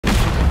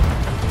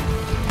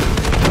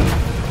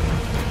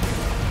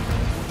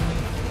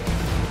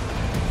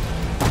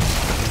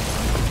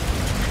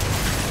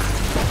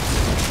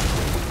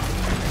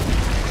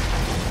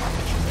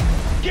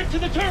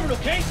terminal,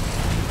 Kate!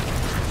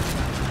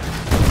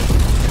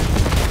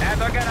 As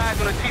I got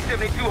eyes on a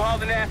T-72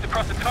 hauling ass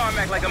across the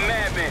tarmac like a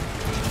madman.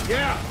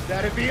 Yeah,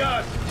 that'd be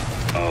us.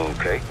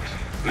 Okay.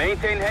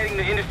 Maintain heading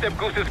to intercept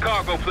Goose's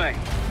cargo plane.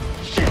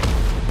 Shit!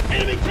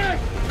 Enemy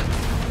tank!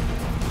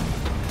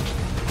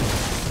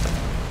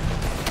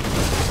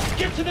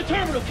 Get to the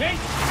terminal, Kate!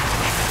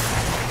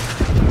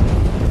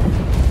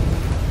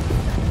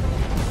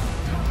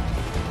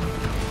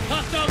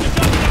 Hostile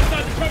conducting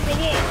outside the terminal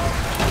wall!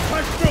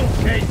 Punch through,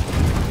 Kate!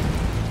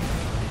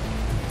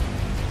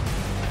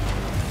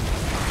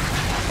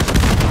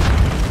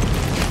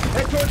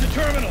 Head towards the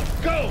terminal!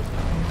 Go!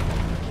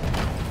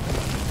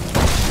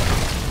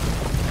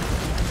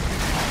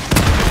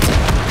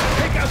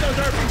 Take out those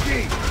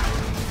RPGs!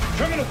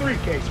 Terminal 3,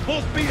 Case.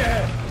 Full speed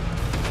ahead!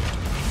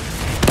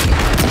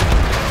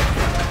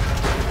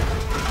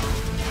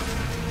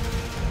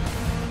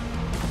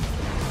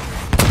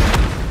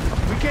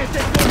 We can't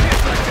take more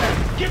hits like that!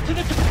 Get to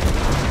the...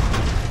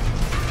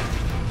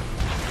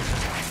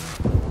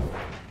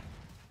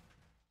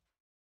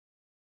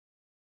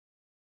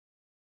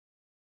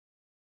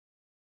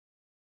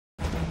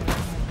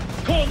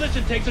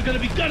 Coalition tanks are gonna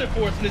be gunning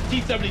for us in this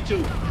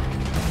T-72.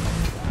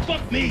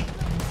 Fuck me!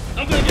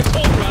 I'm gonna get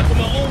pulverized with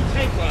my own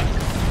tank line.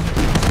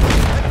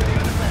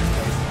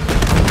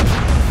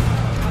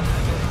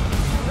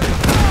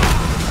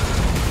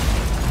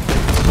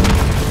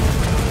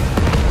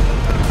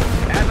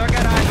 As I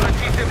got eyes on a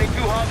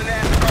T-72 hauling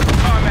ass across the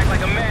tarmac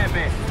like a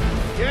madman.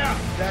 Yeah,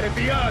 that'd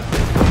be us.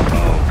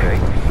 Okay.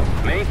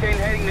 Maintain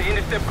heading to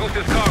intercept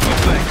Goose's cargo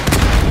plane.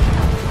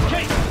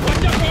 Kate,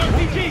 watch out for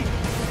RPG!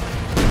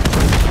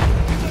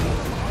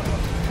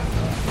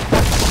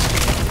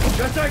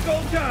 Just like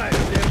old times,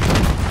 Sim.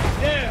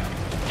 Yeah,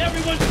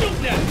 everyone's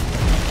shooting at us.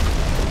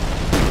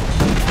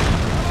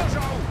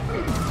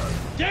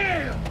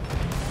 Damn!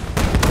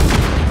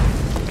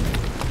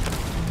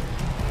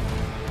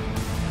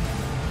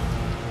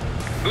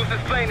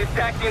 Goose's plane is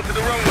taxiing into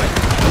the runway.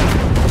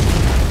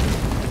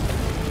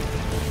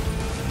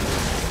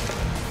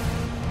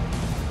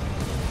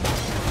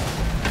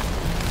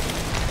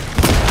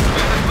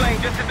 Goose's plane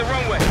just hit the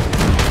runway.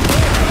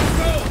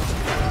 Go!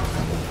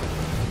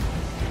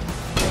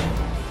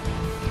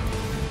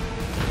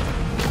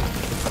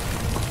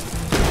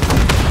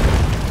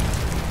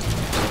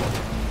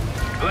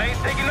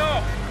 Plane's taking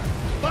off.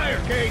 Fire,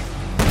 Kate!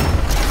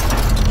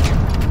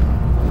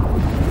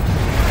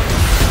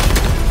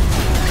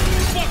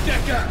 Fuck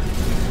that guy!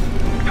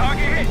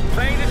 Target hit.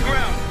 Plane is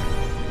ground.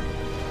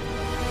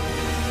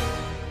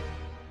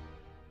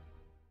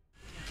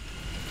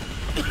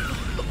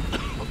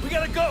 We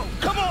gotta go!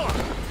 Come on!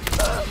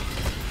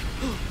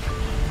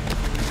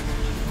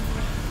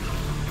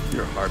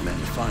 You're a hard man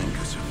to find,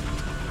 Goose.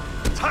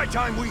 It's high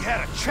time we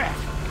had a chat.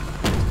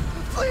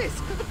 Please!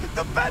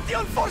 The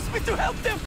Pantheon forced me to help them!